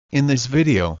In this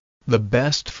video, the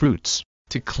best fruits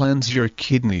to cleanse your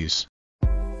kidneys.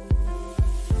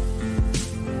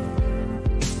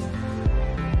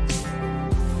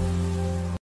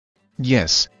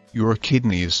 Yes, your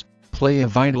kidneys play a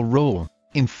vital role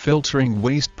in filtering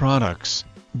waste products,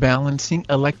 balancing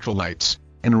electrolytes,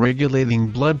 and regulating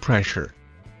blood pressure.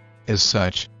 As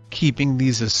such, keeping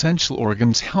these essential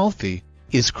organs healthy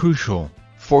is crucial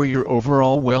for your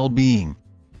overall well-being.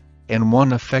 And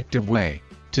one effective way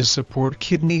to support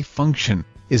kidney function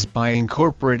is by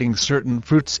incorporating certain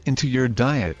fruits into your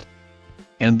diet.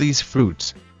 And these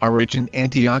fruits are rich in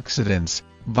antioxidants,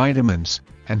 vitamins,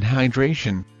 and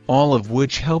hydration, all of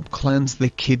which help cleanse the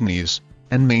kidneys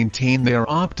and maintain their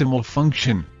optimal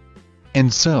function.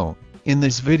 And so, in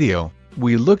this video,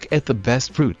 we look at the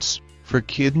best fruits for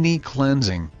kidney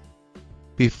cleansing.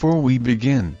 Before we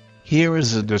begin, here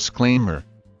is a disclaimer.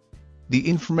 The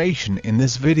information in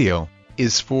this video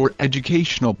is for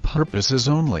educational purposes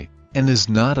only, and is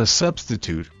not a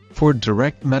substitute for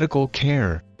direct medical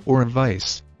care or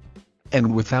advice.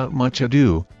 And without much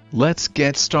ado, let's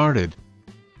get started.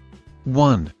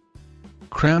 1.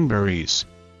 Cranberries.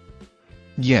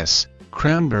 Yes,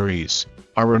 cranberries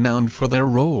are renowned for their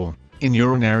role in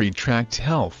urinary tract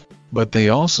health, but they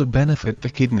also benefit the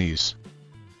kidneys.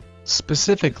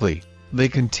 Specifically, they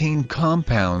contain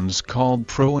compounds called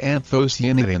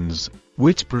proanthocyanidins,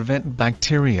 which prevent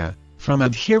bacteria from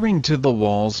adhering to the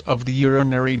walls of the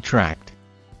urinary tract.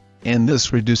 And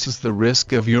this reduces the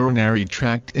risk of urinary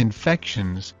tract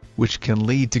infections, which can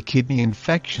lead to kidney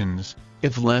infections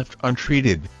if left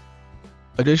untreated.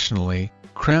 Additionally,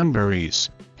 cranberries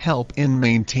help in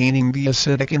maintaining the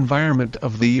acidic environment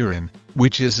of the urine,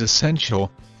 which is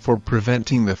essential for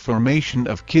preventing the formation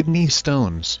of kidney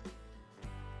stones.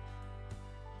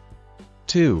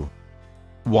 2.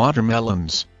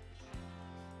 Watermelons.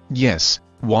 Yes,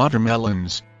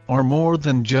 watermelons are more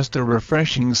than just a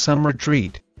refreshing summer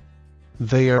treat.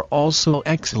 They are also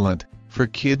excellent for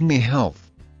kidney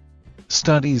health.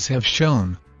 Studies have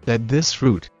shown that this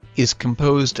fruit is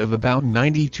composed of about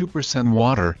 92%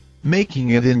 water, making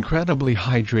it incredibly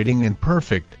hydrating and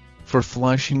perfect for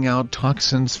flushing out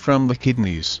toxins from the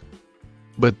kidneys.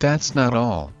 But that's not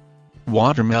all.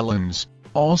 Watermelons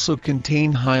also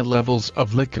contain high levels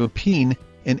of lycopene,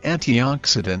 an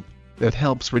antioxidant that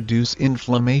helps reduce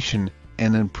inflammation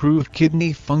and improve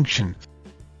kidney function.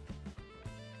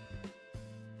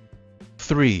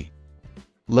 3.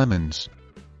 Lemons.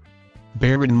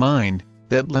 Bear in mind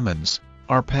that lemons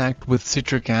are packed with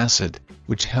citric acid,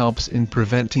 which helps in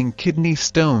preventing kidney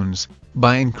stones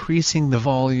by increasing the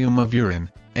volume of urine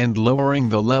and lowering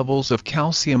the levels of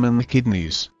calcium in the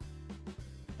kidneys.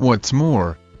 What's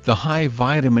more, the high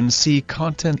vitamin C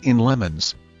content in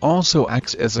lemons also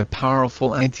acts as a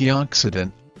powerful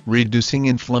antioxidant, reducing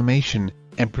inflammation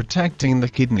and protecting the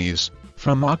kidneys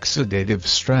from oxidative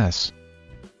stress.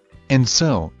 And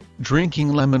so,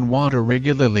 drinking lemon water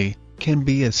regularly can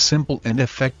be a simple and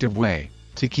effective way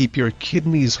to keep your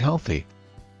kidneys healthy.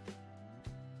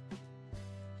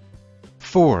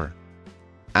 4.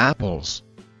 Apples.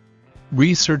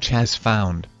 Research has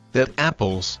found that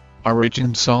apples are rich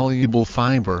in soluble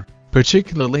fiber,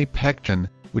 particularly pectin,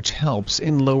 which helps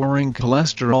in lowering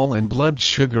cholesterol and blood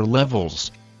sugar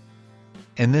levels.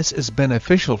 And this is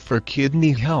beneficial for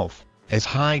kidney health, as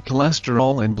high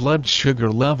cholesterol and blood sugar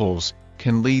levels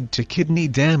can lead to kidney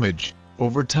damage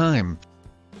over time.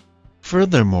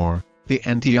 Furthermore, the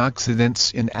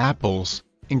antioxidants in apples,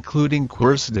 including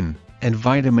quercetin and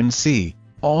vitamin C,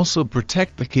 also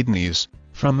protect the kidneys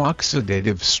from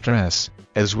oxidative stress,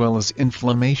 as well as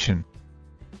inflammation.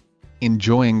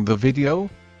 Enjoying the video?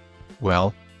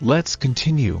 Well, let's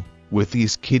continue with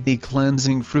these kidney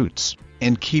cleansing fruits,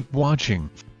 and keep watching.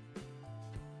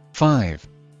 5.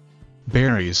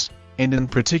 Berries, and in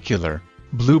particular,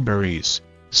 blueberries,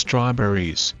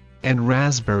 strawberries, and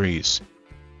raspberries.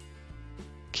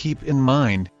 Keep in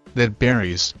mind that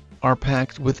berries are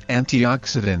packed with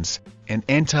antioxidants and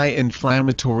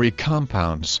anti-inflammatory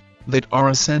compounds that are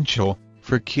essential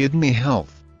for kidney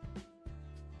health.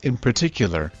 In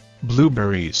particular,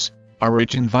 blueberries are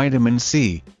rich in vitamin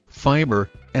C, fiber,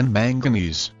 and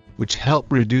manganese, which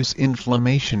help reduce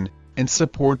inflammation and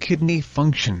support kidney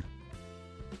function.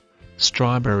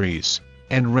 Strawberries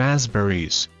and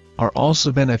raspberries are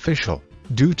also beneficial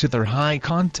due to their high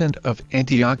content of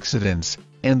antioxidants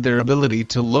and their ability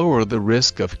to lower the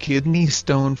risk of kidney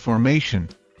stone formation.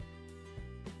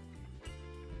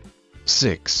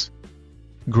 6.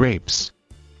 Grapes.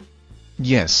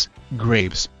 Yes,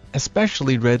 grapes,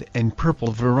 especially red and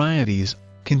purple varieties,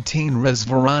 contain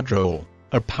resveratrol,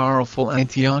 a powerful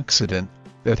antioxidant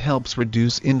that helps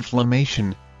reduce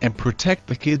inflammation and protect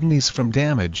the kidneys from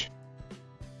damage.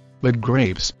 But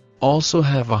grapes also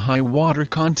have a high water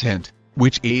content,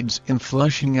 which aids in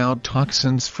flushing out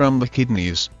toxins from the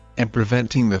kidneys and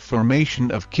preventing the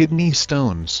formation of kidney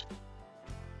stones.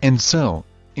 And so,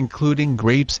 including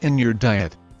grapes in your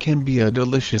diet can be a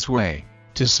delicious way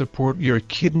to support your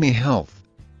kidney health.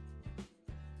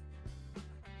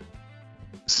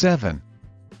 7.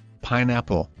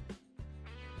 Pineapple.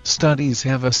 Studies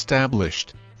have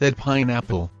established that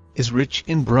pineapple is rich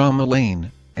in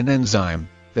bromelain, an enzyme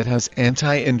that has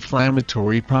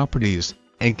anti-inflammatory properties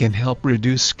and can help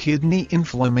reduce kidney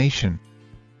inflammation.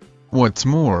 What's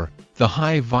more, the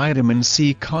high vitamin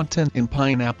C content in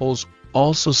pineapples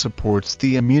also supports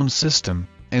the immune system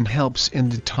and helps in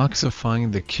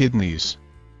detoxifying the kidneys.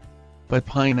 But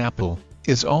pineapple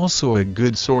is also a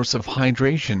good source of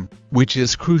hydration, which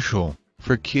is crucial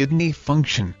for kidney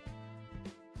function.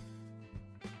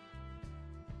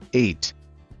 8.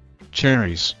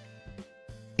 Cherries.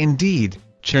 Indeed,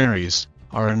 cherries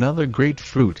are another great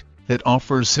fruit that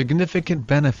offers significant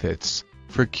benefits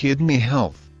for kidney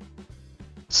health.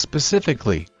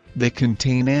 Specifically, they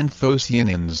contain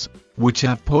anthocyanins, which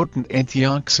have potent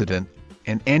antioxidant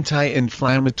and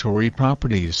anti-inflammatory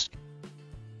properties.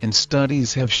 And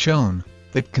studies have shown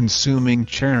that consuming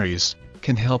cherries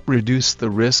can help reduce the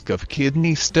risk of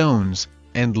kidney stones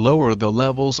and lower the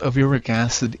levels of uric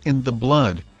acid in the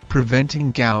blood,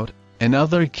 preventing gout and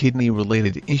other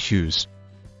kidney-related issues.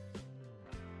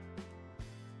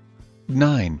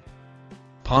 9.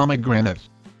 Pomegranate.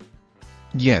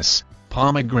 Yes,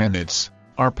 pomegranates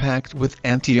are packed with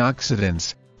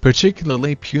antioxidants,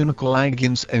 particularly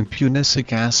punicalagins and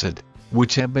punicic acid,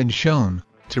 which have been shown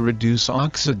to reduce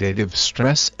oxidative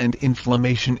stress and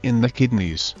inflammation in the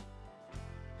kidneys.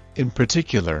 In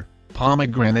particular,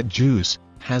 pomegranate juice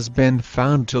has been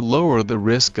found to lower the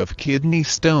risk of kidney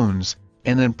stones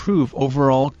and improve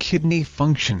overall kidney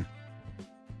function.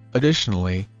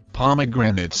 Additionally,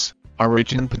 pomegranates are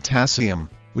rich in potassium,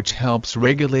 which helps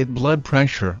regulate blood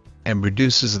pressure and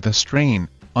reduces the strain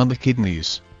on the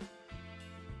kidneys.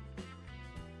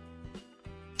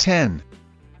 10.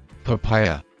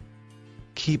 Papaya.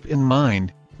 Keep in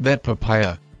mind that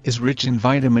papaya is rich in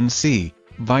vitamin C,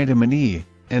 vitamin E,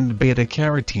 and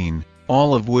beta-carotene,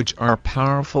 all of which are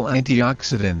powerful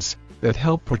antioxidants that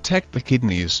help protect the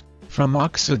kidneys from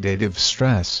oxidative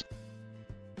stress.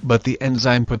 But the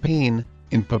enzyme papain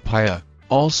in papaya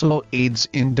also aids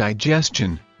in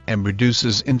digestion and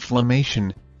reduces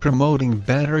inflammation, promoting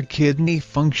better kidney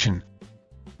function.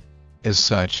 As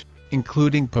such,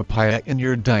 including papaya in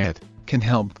your diet can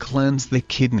help cleanse the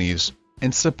kidneys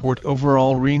and support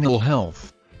overall renal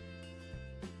health.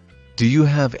 Do you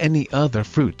have any other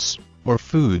fruits or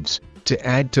foods to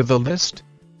add to the list?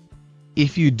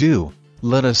 If you do,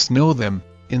 let us know them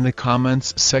in the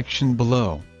comments section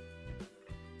below.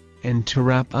 And to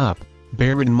wrap up,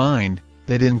 bear in mind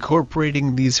that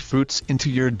incorporating these fruits into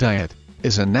your diet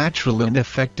is a natural and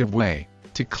effective way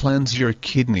to cleanse your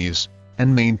kidneys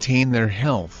and maintain their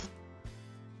health.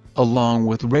 Along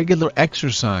with regular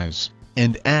exercise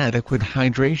and adequate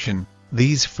hydration,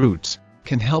 these fruits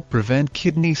can help prevent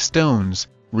kidney stones,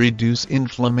 reduce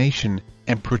inflammation,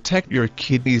 and protect your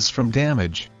kidneys from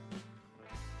damage.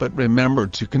 But remember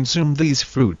to consume these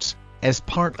fruits as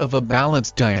part of a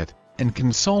balanced diet and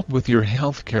consult with your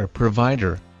healthcare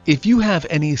provider if you have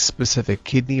any specific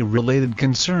kidney-related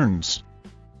concerns.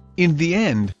 In the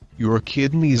end, your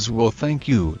kidneys will thank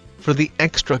you for the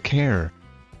extra care.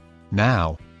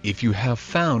 Now, if you have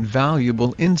found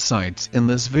valuable insights in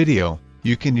this video,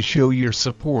 you can show your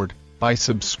support by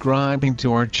subscribing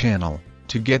to our channel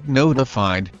to get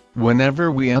notified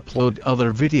whenever we upload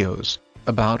other videos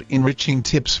about enriching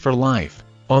tips for life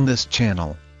on this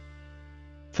channel.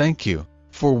 Thank you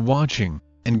for watching,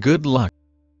 and good luck.